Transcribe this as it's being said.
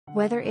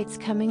Whether it's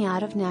coming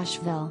out of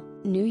Nashville,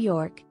 New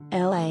York,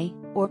 LA,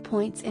 or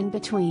points in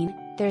between,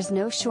 there's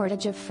no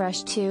shortage of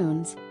fresh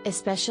tunes,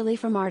 especially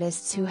from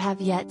artists who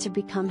have yet to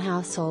become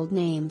household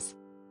names.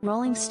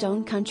 Rolling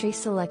Stone Country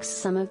selects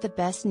some of the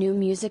best new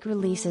music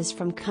releases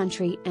from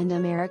country and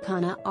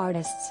Americana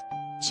artists.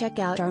 Check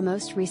out our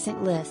most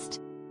recent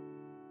list.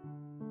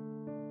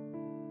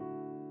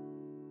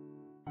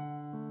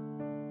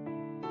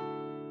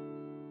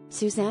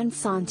 Suzanne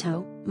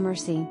Santo,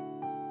 Mercy.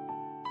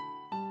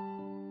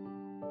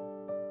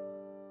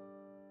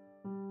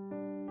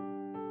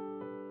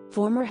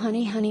 Former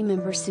Honey Honey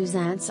member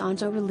Suzanne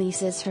Santo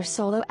releases her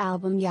solo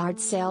album Yard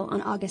Sale on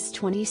August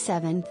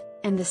 27,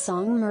 and the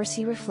song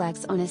Mercy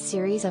reflects on a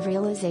series of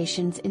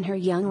realizations in her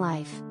young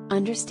life,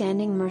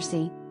 understanding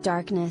mercy,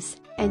 darkness,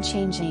 and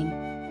changing.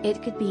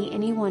 It could be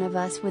any one of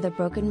us with a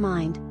broken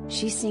mind,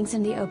 she sings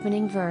in the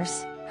opening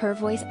verse, her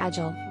voice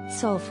agile,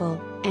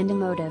 soulful, and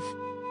emotive.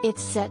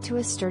 It's set to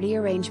a sturdy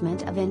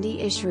arrangement of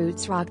indie-ish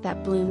roots rock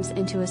that blooms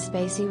into a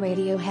spacey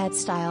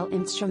Radiohead-style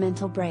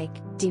instrumental break,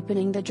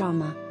 deepening the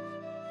drama.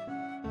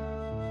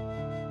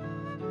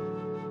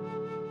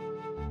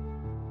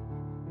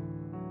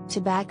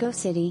 Tobacco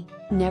City,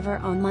 Never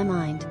on My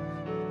Mind.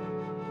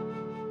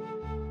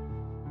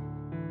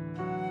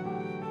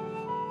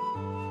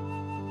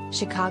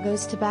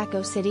 Chicago's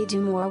Tobacco City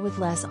do more with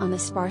less on the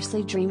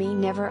sparsely dreamy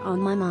Never on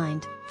My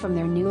Mind, from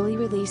their newly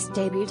released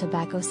debut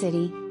Tobacco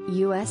City,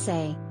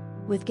 USA.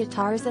 With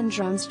guitars and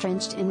drums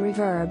drenched in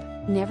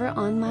reverb, Never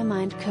on My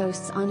Mind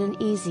coasts on an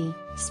easy,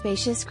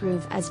 spacious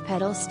groove as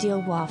pedal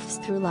steel wafts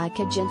through like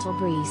a gentle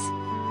breeze.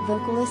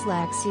 Vocalist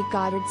Lexi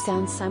Goddard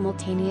sounds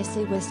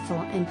simultaneously wistful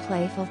and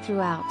playful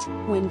throughout.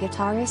 When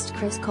guitarist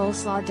Chris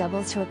Coleslaw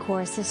doubles her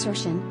chorus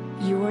assertion,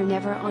 "You were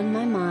never on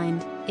my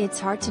mind," it's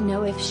hard to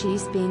know if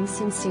she's being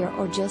sincere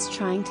or just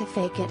trying to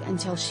fake it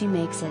until she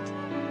makes it.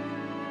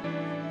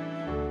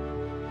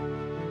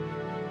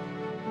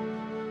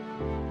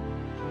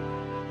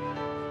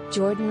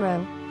 Jordan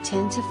Rowe,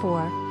 10 to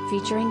 4,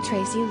 featuring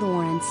Tracy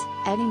Lawrence,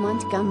 Eddie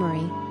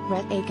Montgomery,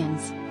 Rhett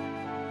Akins.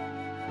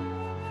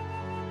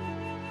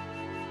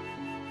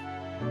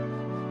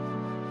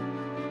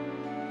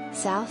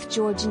 South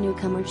Georgia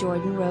newcomer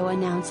Jordan Rowe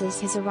announces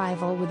his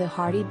arrival with a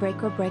hearty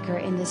breaker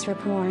in this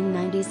rip-roaring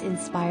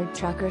 90s-inspired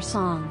trucker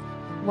song.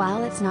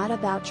 While it's not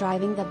about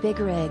driving the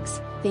big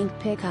rigs, think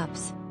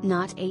pickups,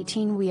 not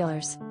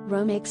 18-wheelers,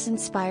 Rowe makes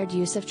inspired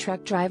use of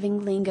truck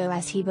driving lingo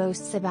as he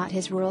boasts about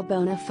his rural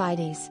bona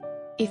fides.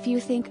 "If you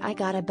think I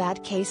got a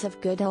bad case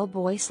of good old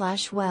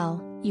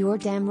boy/well, you're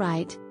damn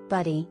right,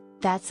 buddy,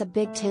 that's a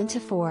big 10 to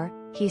 4,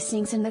 he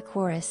sings in the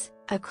chorus,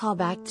 a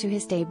callback to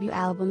his debut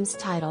album's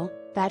title,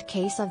 Bad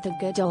Case of the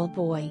Good Old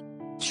Boy.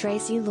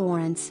 Tracy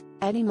Lawrence,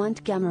 Eddie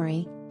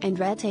Montgomery, and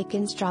Rhett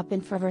Akins drop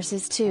in for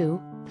verses too,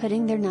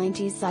 putting their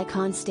 90s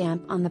icon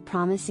stamp on the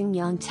promising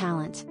young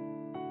talent.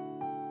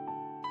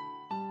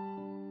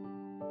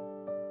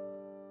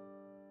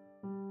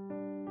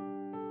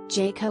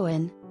 Jay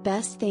Cohen,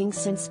 Best Thing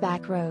Since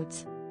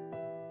Backroads.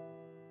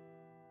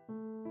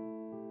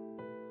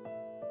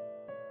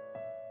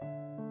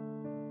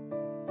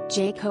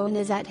 Jay Cohen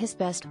is at his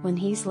best when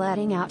he's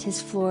letting out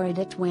his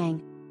Florida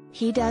twang.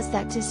 He does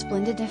that to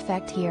splendid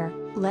effect here,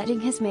 letting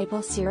his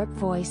maple syrup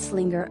voice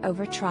linger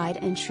over tried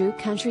and true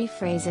country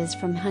phrases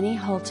from honey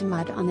hole to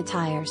mud on the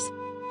tires.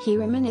 He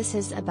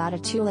reminisces about a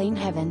two-lane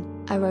heaven,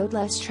 a road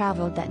less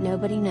traveled that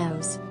nobody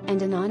knows,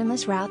 and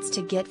anonymous routes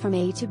to get from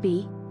A to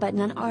B, but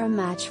none are a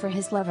match for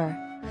his lover,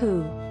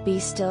 who, be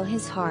still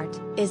his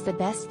heart, is the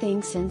best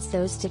thing since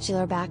those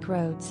titular back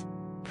roads.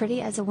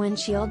 Pretty as a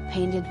windshield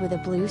painted with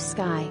a blue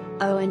sky,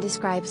 Owen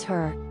describes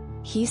her.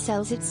 He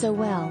sells it so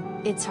well,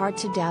 it's hard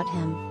to doubt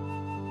him.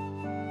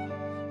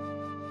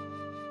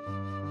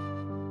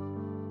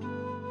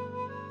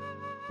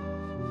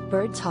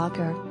 Bird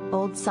Talker,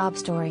 Old Sob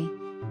Story.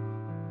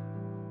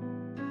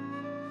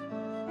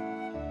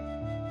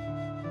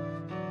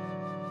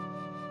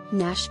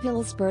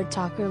 Nashville's Bird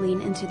Talker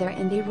lean into their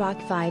indie rock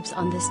vibes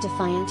on this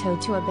defiant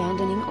ode to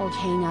abandoning old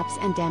hang-ups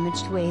and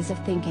damaged ways of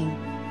thinking.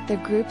 The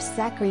group's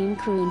Zach Green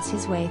croons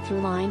his way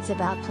through lines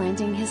about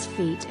planting his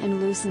feet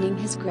and loosening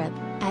his grip,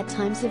 at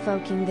times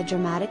evoking the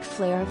dramatic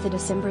flair of the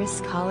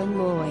Decemberist Colin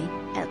Moy,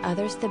 at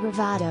others the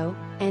bravado,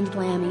 and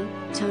glammy,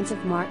 tones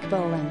of Mark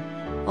Bolan.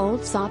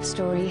 Old Sob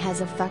Story has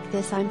a "fuck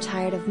this I'm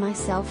tired of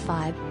myself"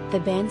 vibe, the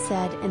band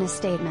said in a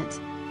statement.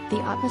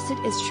 The opposite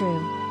is true,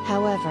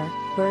 however.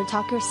 Bird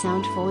Talker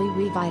sound fully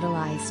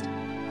revitalized.